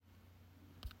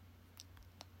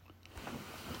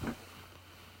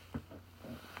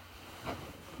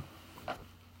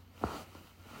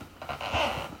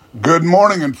Good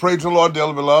morning and praise the Lord,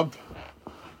 dearly beloved,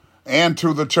 and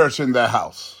to the church in their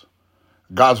house.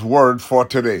 God's word for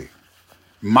today.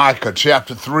 Micah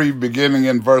chapter 3, beginning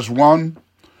in verse 1.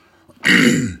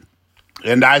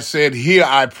 And I said, hear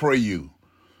I pray you,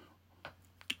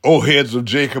 O heads of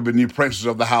Jacob and ye princes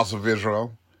of the house of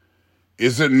Israel.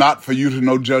 Is it not for you to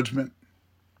know judgment?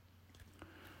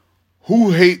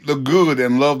 Who hate the good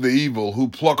and love the evil, who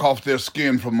pluck off their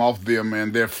skin from off them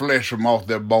and their flesh from off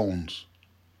their bones?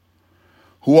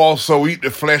 Who also eat the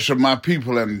flesh of my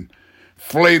people and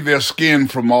flay their skin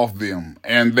from off them,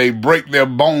 and they break their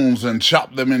bones and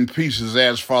chop them in pieces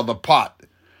as for the pot,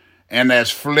 and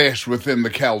as flesh within the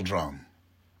caldron.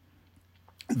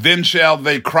 Then shall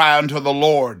they cry unto the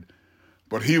Lord,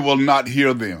 but he will not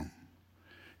hear them.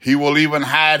 He will even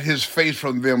hide his face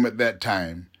from them at that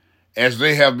time, as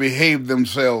they have behaved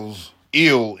themselves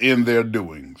ill in their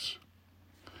doings.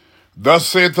 Thus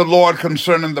saith the Lord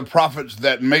concerning the prophets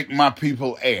that make my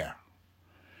people err,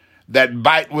 that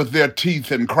bite with their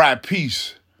teeth and cry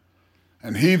peace,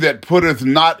 and he that putteth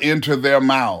not into their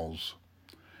mouths,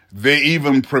 they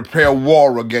even prepare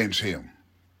war against him.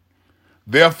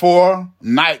 Therefore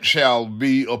night shall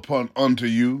be unto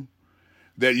you,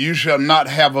 that you shall not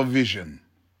have a vision,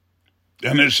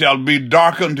 and it shall be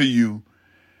dark unto you,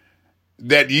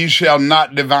 that ye shall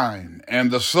not divine, and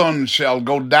the sun shall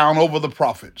go down over the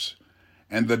prophets,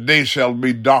 and the day shall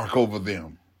be dark over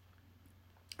them.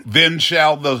 Then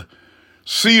shall the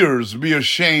seers be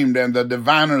ashamed, and the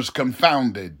diviners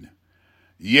confounded.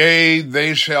 Yea,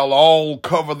 they shall all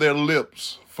cover their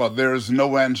lips, for there is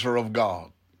no answer of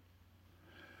God.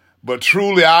 But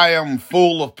truly I am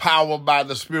full of power by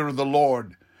the Spirit of the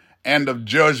Lord, and of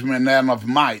judgment and of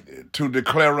might, to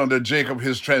declare unto Jacob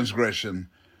his transgression,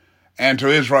 and to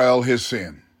Israel his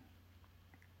sin.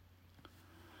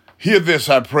 Hear this,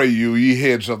 I pray you, ye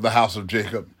heads of the house of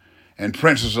Jacob, and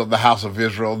princes of the house of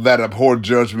Israel, that abhor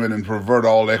judgment and pervert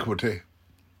all equity.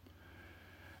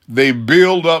 They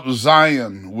build up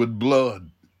Zion with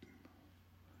blood,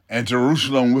 and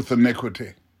Jerusalem with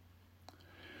iniquity.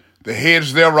 The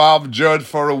heads thereof judge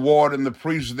for reward, and the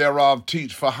priests thereof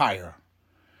teach for hire,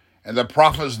 and the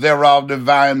prophets thereof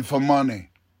divine for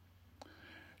money.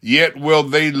 Yet will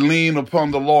they lean upon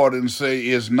the Lord and say,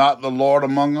 is not the Lord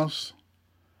among us?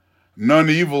 None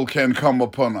evil can come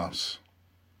upon us.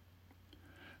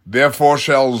 Therefore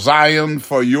shall Zion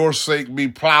for your sake be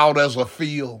plowed as a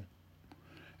field,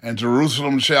 and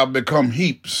Jerusalem shall become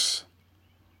heaps,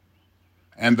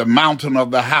 and the mountain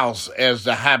of the house as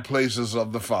the high places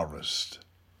of the forest.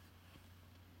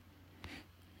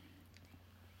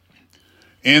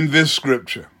 In this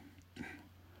scripture,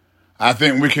 I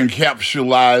think we can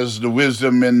capsulize the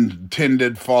wisdom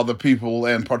intended for the people,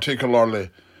 and particularly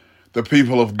the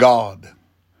people of God,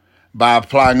 by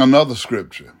applying another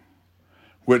scripture,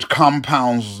 which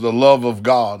compounds the love of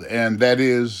God, and that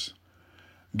is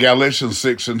Galatians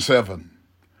 6 and 7.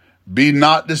 Be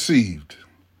not deceived,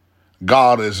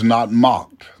 God is not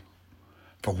mocked.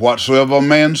 For whatsoever a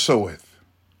man soweth,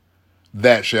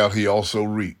 that shall he also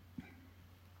reap.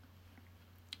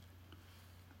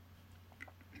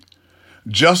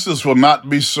 Justice will not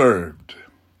be served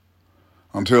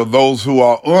until those who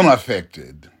are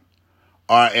unaffected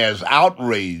are as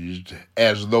outraged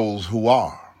as those who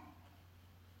are.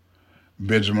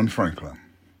 Benjamin Franklin.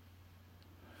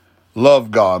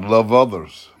 Love God, love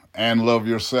others, and love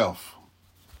yourself.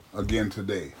 Again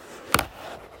today,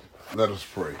 let us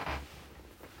pray.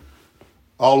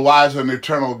 All wise and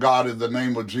eternal God, in the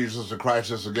name of Jesus the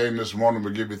Christ, us again this morning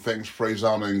we give you thanks, praise,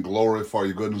 honor, and glory for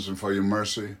your goodness and for your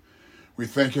mercy. We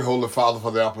thank you, Holy Father,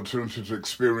 for the opportunity to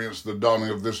experience the dawning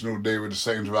of this new day with the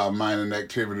saints of our mind and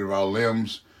activity of our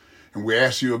limbs. And we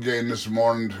ask you again this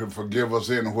morning to forgive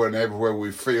us anywhere and everywhere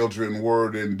we failed you in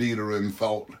word, in deed, or in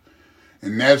thought.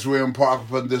 And as we embark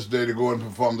upon this day to go and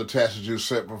perform the tasks that you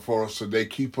set before us today,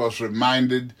 keep us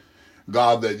reminded,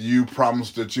 God, that you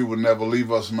promised that you would never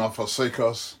leave us nor forsake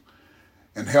us.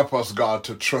 And help us, God,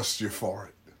 to trust you for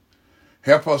it.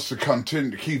 Help us to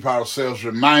continue to keep ourselves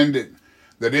reminded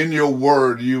that in your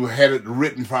word you had it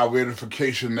written for our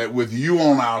edification, that with you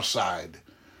on our side,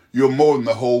 you're more than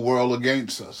the whole world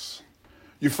against us.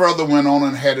 You further went on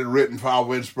and had it written for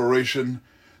our inspiration,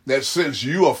 that since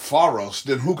you are for us,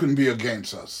 then who can be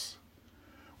against us?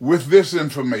 With this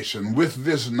information, with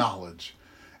this knowledge,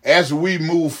 as we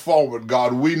move forward,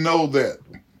 God, we know that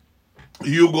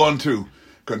you're going to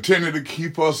continue to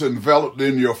keep us enveloped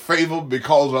in your favor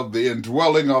because of the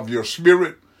indwelling of your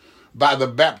Spirit, by the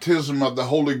baptism of the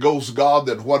Holy Ghost, God,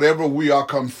 that whatever we are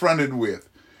confronted with,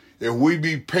 if we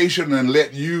be patient and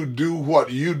let you do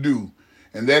what you do,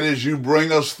 and that is you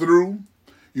bring us through,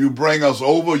 you bring us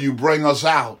over, you bring us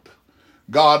out,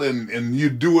 God, and you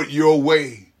do it your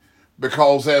way.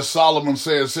 Because as Solomon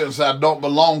says, since I don't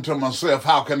belong to myself,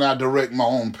 how can I direct my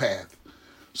own path?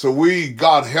 So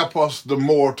God, help us the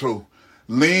more to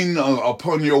lean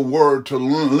upon your word, to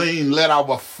let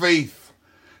our faith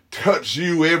touch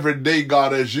you every day,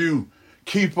 God, as you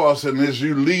keep us and as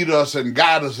you lead us and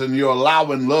guide us, and you're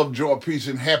allowing love, joy, peace,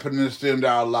 and happiness into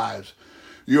our lives.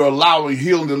 You're allowing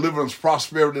healing, deliverance,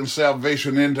 prosperity, and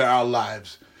salvation into our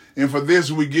lives. And for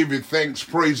this, we give you thanks,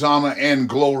 praise, honor, and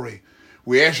glory.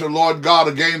 We ask you, Lord God,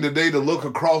 again today to look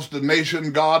across the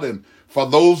nation, God, and for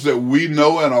those that we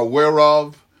know and are aware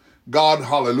of, God,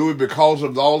 hallelujah, because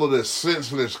of all of this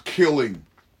senseless killing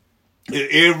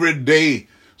every day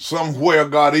somewhere,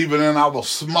 God, even in our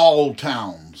small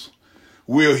towns,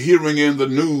 we're hearing in the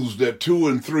news that 2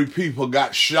 and 3 people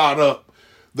got shot up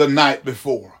the night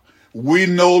before. We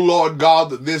know, Lord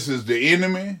God, that this is the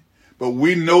enemy, but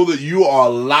we know that you are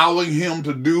allowing him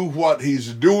to do what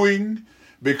he's doing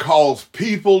because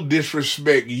people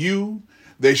disrespect you.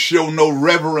 They show no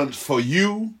reverence for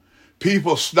you.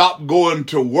 People stop going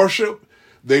to worship.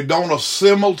 They don't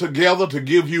assemble together to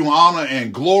give you honor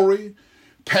and glory.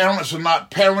 Parents are not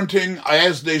parenting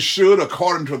as they should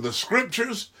according to the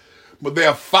scriptures, but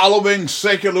they're following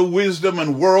secular wisdom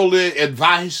and worldly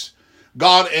advice.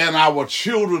 God, and our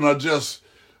children are just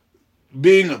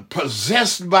being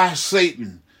possessed by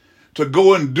Satan to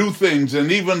go and do things.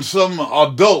 And even some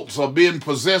adults are being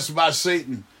possessed by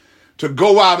Satan to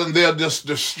go out and they're just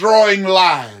destroying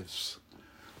lives.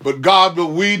 But God,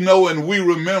 we know and we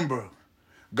remember,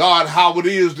 God, how it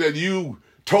is that you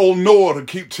told Noah to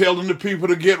keep telling the people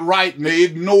to get right, and they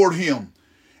ignored him.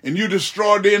 And you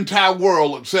destroyed the entire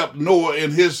world except Noah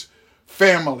and his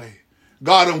family.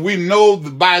 God, and we know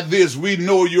that by this, we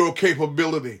know your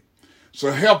capability.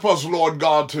 So help us, Lord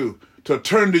God, to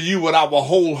turn to you with our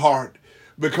whole heart,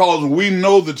 because we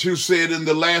know that you said in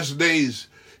the last days,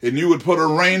 and you would put a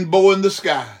rainbow in the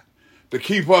sky to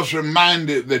keep us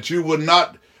reminded that you would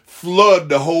not flood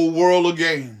the whole world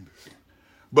again,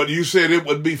 but you said it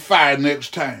would be fire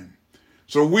next time.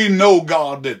 So we know,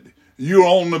 God, that you're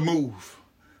on the move.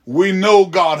 We know,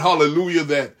 God, hallelujah,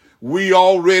 that we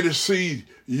already see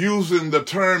using the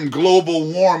term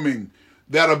global warming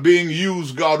that are being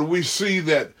used, God. We see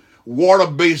that water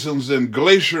basins and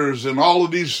glaciers and all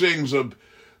of these things,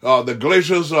 the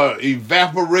glaciers are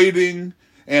evaporating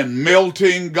and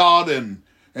melting, God, and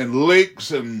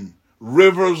lakes and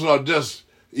rivers are just,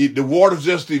 the water's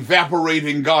just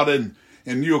evaporating, God,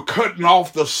 and you're cutting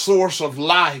off the source of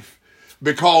life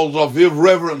because of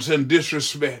irreverence and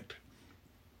disrespect.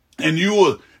 And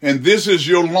this is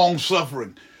your long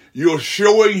suffering. You're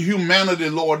showing humanity,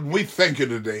 Lord, and we thank you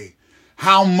today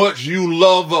how much you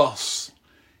love us,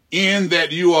 in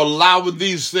that you are allowing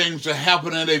these things to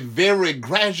happen in a very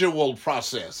gradual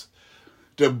process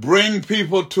to bring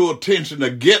people to attention, to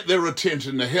get their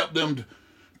attention, to help them to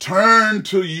turn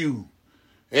to you.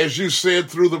 As you said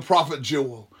through the prophet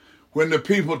Joel, when the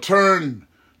people turn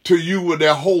to you with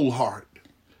their whole heart,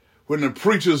 when the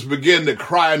preachers begin to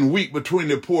cry and weep between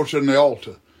the porch and the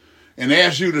altar, and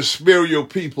ask you to spare your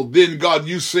people, then God,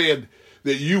 you said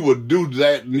that you would do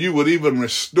that and you would even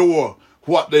restore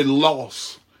what they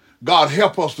lost. God,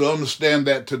 help us to understand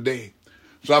that today.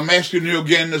 So I'm asking you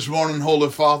again this morning, Holy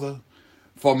Father,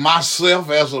 for myself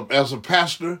as a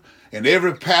pastor and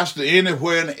every pastor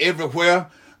anywhere and everywhere,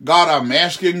 God, I'm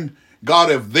asking,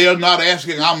 God, if they're not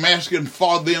asking, I'm asking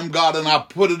for them, God, and I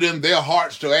put it in their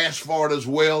hearts to ask for it as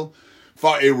well,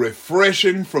 for a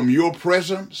refreshing from your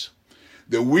presence,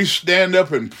 that we stand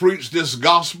up and preach this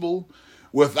gospel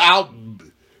without,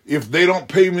 if they don't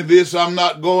pay me this, I'm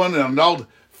not going, and I'll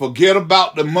forget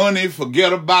about the money,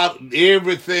 forget about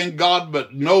everything, God,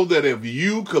 but know that if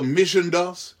you commissioned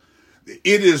us,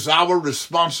 it is our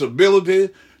responsibility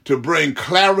to bring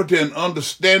clarity and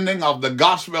understanding of the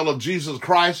gospel of Jesus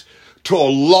Christ to a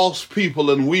lost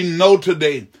people. And we know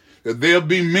today that there'll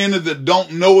be many that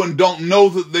don't know and don't know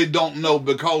that they don't know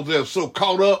because they're so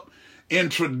caught up in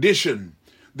tradition.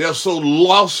 They're so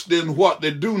lost in what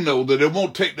they do know that they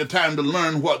won't take the time to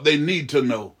learn what they need to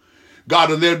know.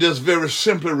 God, and they're just very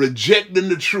simply rejecting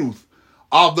the truth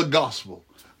of the gospel.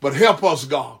 But help us,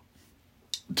 God,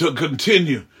 to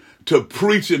continue to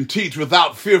preach and teach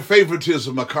without fear,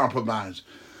 favoritism, or compromise,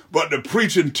 but to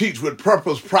preach and teach with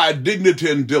purpose, pride, dignity,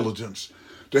 and diligence,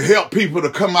 to help people to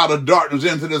come out of darkness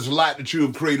into this light that you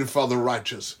have created for the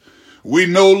righteous. We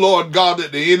know, Lord God,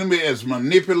 that the enemy is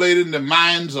manipulating the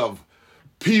minds of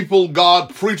people,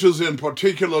 God, preachers in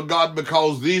particular, God,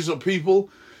 because these are people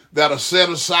that are set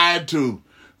aside to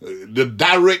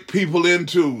direct people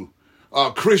into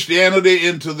Christianity,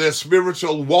 into their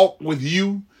spiritual walk with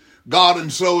you. God,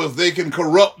 and so if they can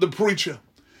corrupt the preacher,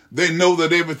 they know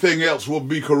that everything else will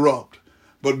be corrupt.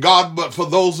 But God, but for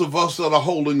those of us that are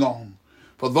holding on,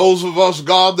 for those of us,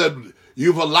 God, that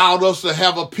you've allowed us to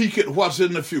have a peek at what's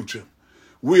in the future,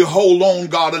 we hold on,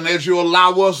 God, and as you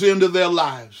allow us into their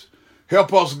lives,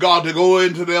 help us, God, to go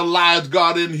into their lives,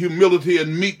 God, in humility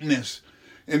and meekness,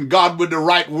 and God, with the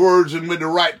right words and with the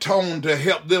right tone to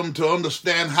help them to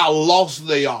understand how lost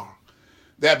they are,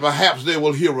 that perhaps they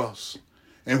will hear us.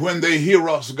 And when they hear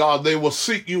us, God, they will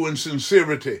seek you in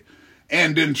sincerity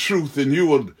and in truth, and you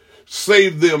will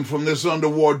save them from this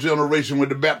underworld generation with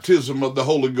the baptism of the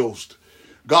Holy Ghost.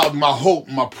 God, my hope,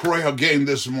 my prayer again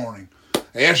this morning.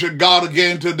 I ask you, God,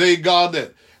 again today, God,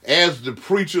 that as the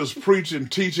preachers preach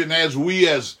and teach, and as we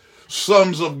as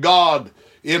sons of God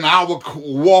in our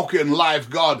walk in life,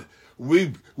 God,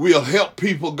 we'll help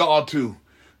people, God, to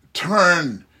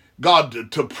turn,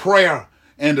 God, to prayer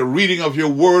and the reading of your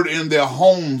word in their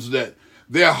homes, that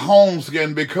their homes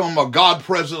can become a God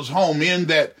presence home, in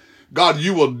that, God,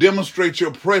 you will demonstrate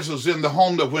your presence in the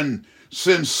home, that when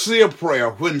sincere prayer,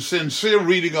 when sincere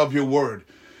reading of your word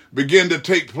begin to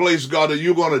take place, God, that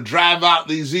you're going to drive out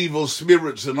these evil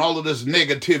spirits and all of this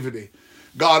negativity,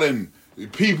 God, and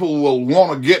people will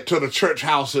want to get to the church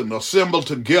house and assemble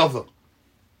together,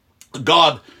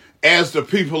 God, as the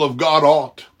people of God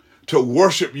ought, to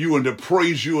worship you and to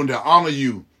praise you and to honor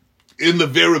you in the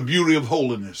very beauty of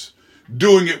holiness,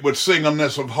 doing it with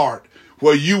singleness of heart,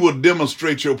 where you will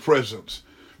demonstrate your presence,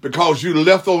 because you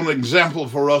left on an example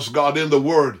for us, God, in the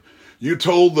word. You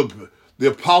told the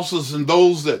apostles and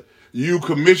those that you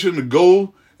commissioned to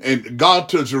go and God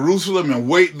to Jerusalem and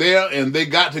wait there, and they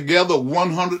got together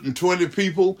 120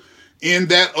 people in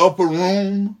that upper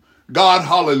room, God,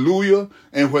 hallelujah.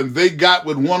 And when they got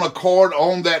with one accord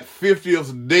on that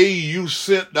 50th day, you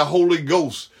sent the Holy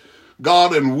Ghost,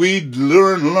 God, and we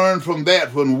learn from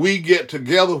that. When we get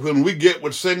together, when we get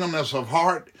with singleness of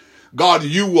heart, God,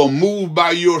 you will move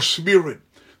by your spirit.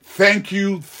 Thank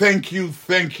you, thank you,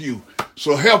 thank you.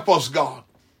 So help us, God,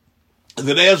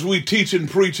 that as we teach and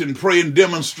preach and pray and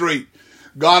demonstrate,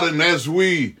 God, and as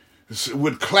we,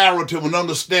 with clarity and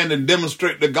understanding,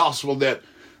 demonstrate the gospel, that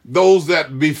those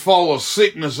that befall a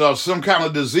sickness or some kind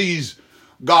of disease,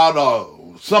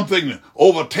 God, something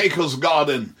overtake us, God,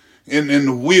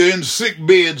 and we're in sick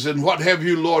beds and what have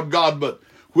you, Lord God, but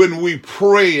when we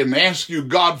pray and ask you,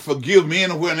 God, forgive me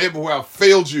anywhere and everywhere I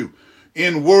failed you,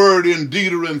 in word, in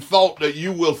deed, or in thought, that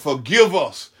you will forgive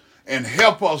us and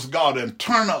help us, God, and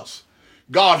turn us,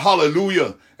 God,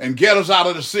 hallelujah, and get us out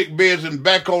of the sick beds and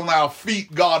back on our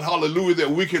feet, God, hallelujah,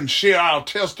 that we can share our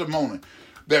testimony,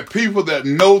 that people that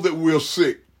know that we're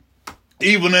sick,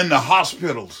 even in the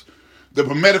hospitals, the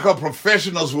medical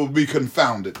professionals will be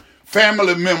confounded.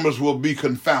 Family members will be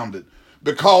confounded,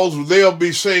 because they'll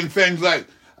be saying things like,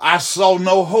 I saw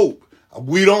no hope.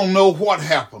 We don't know what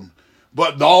happened.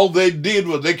 But all they did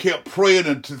was they kept praying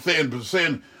and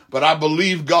saying, but I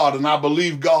believe God and I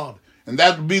believe God. And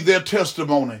that will be their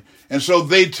testimony. And so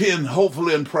they tend,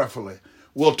 hopefully and prayerfully,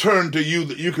 will turn to you,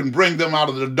 that you can bring them out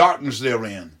of the darkness they're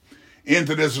in,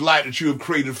 into this light that you have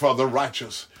created for the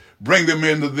righteous. Bring them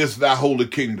into this thy holy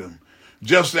kingdom.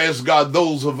 Just as, God,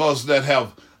 those of us that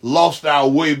have lost our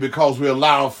way because we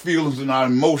allow our feelings and our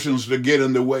emotions to get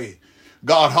in the way,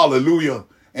 God, hallelujah.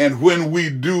 And when we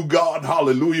do, God,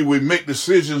 hallelujah, we make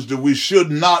decisions that we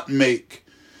should not make,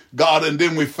 God, and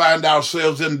then we find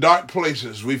ourselves in dark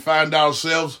places. We find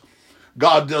ourselves,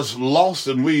 God, just lost,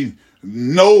 and we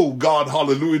know, God,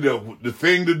 hallelujah, the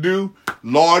thing to do.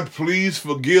 Lord, please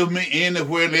forgive me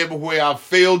anywhere and everywhere I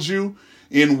failed you,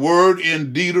 in word,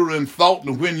 in deed, or in thought.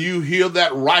 And when you hear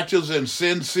that righteous and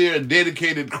sincere and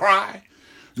dedicated cry,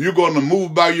 you're going to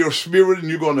move by your spirit, and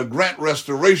you're going to grant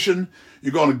restoration.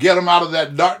 You're going to get them out of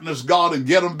that darkness, God, and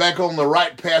get them back on the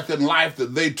right path in life,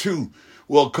 that they too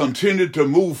will continue to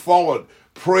move forward,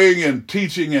 praying and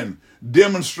teaching and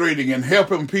demonstrating and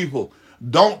helping people.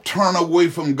 Don't turn away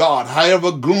from God,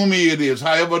 however gloomy it is,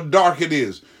 however dark it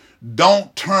is.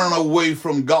 Don't turn away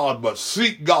from God, but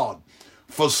seek God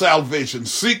for salvation.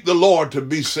 Seek the Lord to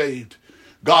be saved,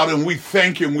 God, and we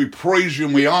thank you and we praise you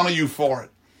and we honor you for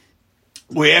it.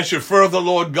 We ask you further,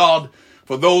 Lord God,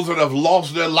 for those that have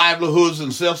lost their livelihoods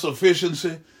and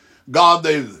self-sufficiency. God,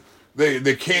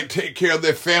 they can't take care of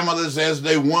their families as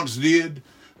they once did,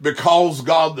 because,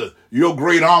 God, your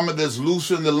great army that's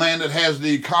loose in the land, that has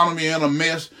the economy in a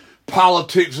mess.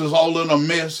 Politics is all in a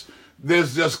mess.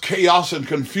 There's just chaos and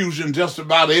confusion just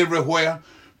about everywhere.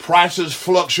 Prices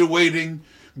fluctuating.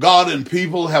 God, and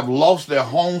people have lost their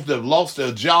homes. They've lost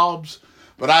their jobs.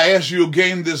 But I ask you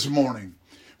again this morning,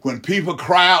 when people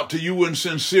cry out to you in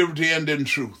sincerity and in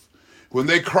truth, When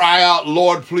they cry out,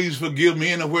 Lord, please forgive me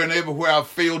anywhere and everywhere I've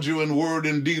failed you in word,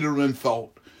 in deed, or in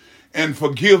thought. And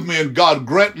forgive me, and God,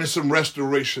 grant me some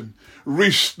restoration.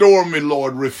 Restore me,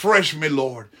 Lord. Refresh me,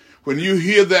 Lord. When you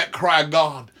hear that cry,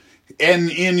 God, and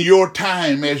in your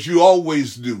time, as you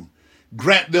always do,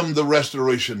 grant them the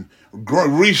restoration.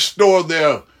 Restore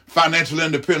their financial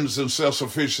independence and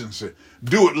self-sufficiency.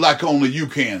 Do it like only you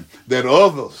can, that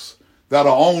others that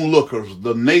are onlookers,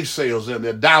 the naysayers and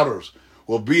the doubters,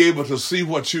 will be able to see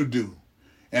what you do.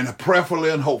 And prayerfully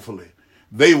and hopefully,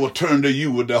 they will turn to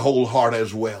you with their whole heart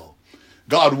as well.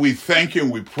 God, we thank you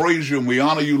and we praise you and we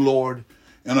honor you, Lord.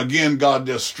 And again, God,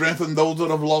 just strengthen those that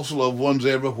have lost loved ones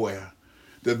everywhere,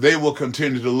 that they will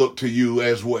continue to look to you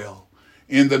as well.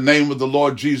 In the name of the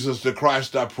Lord Jesus the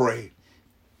Christ, I pray.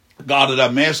 God, that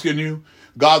I'm asking you,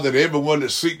 God, that everyone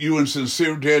that seek you in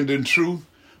sincerity and in truth,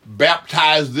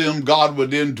 baptize them, God, with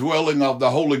the indwelling of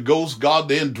the Holy Ghost, God,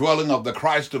 the indwelling of the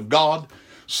Christ of God,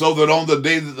 so that on the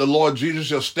day that the Lord Jesus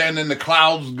shall stand in the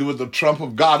clouds with the trump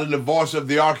of God and the voice of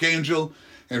the archangel,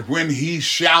 and when he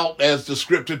shout, as the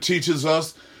scripture teaches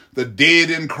us, the dead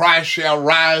in Christ shall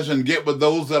rise and get with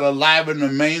those that are alive and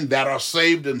remain, that are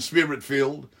saved and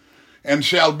spirit-filled, and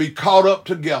shall be caught up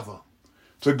together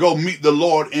to go meet the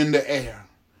Lord in the air.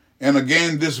 And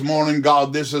again this morning,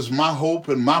 God, this is my hope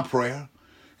and my prayer.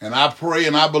 And I pray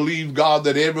and I believe, God,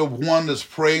 that everyone that's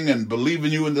praying and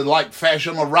believing you in the like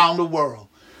fashion around the world,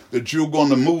 that you're going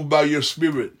to move by your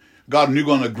Spirit, God, and you're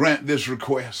going to grant this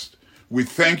request. We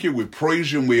thank you, we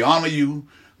praise you, and we honor you,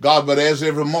 God, but as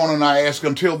every morning I ask,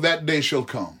 until that day shall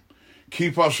come,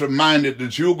 keep us reminded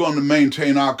that you're going to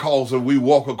maintain our cause and we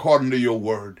walk according to your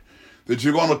word, that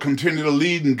you're going to continue to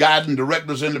lead and guide and direct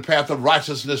us in the path of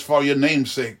righteousness for your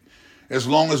name's sake, as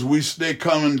long as we stay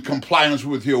in compliance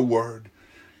with your word,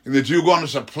 and that you're going to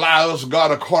supply us,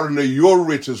 God, according to your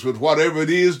riches with whatever it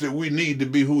is that we need to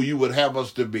be who you would have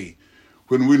us to be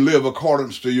when we live in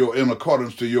accordance to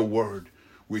your word.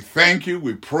 We thank you,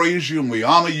 we praise you, and we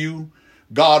honor you,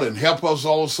 God, and help us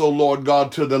also, Lord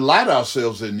God, to delight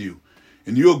ourselves in you.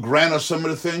 And you'll grant us some of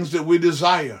the things that we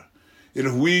desire. And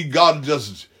if we, God,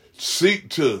 just seek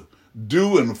to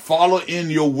do and follow in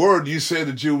your word, you say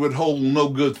that you would hold no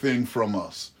good thing from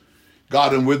us.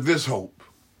 God, and with this hope,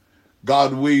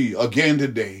 God, we, again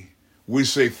today, we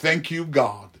say thank you,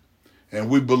 God, and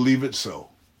we believe it so.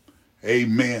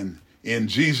 Amen. In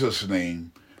Jesus'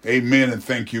 name, amen, and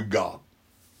thank you, God.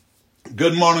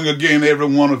 Good morning again, every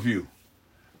one of you.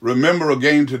 Remember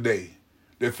again today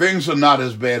that things are not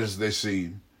as bad as they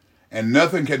seem, and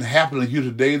nothing can happen to you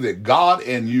today that God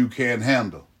and you can't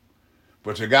handle.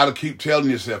 But you got to keep telling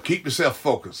yourself, keep yourself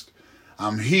focused.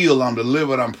 I'm healed, I'm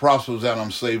delivered, I'm prosperous, and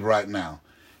I'm saved right now.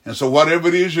 And so whatever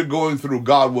it is you're going through,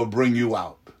 God will bring you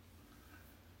out.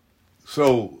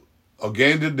 So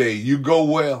again today, you go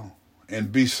well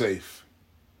and be safe.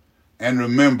 And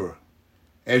remember,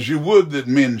 as you would that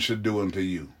men should do unto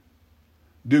you,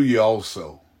 do ye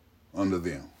also unto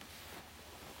them.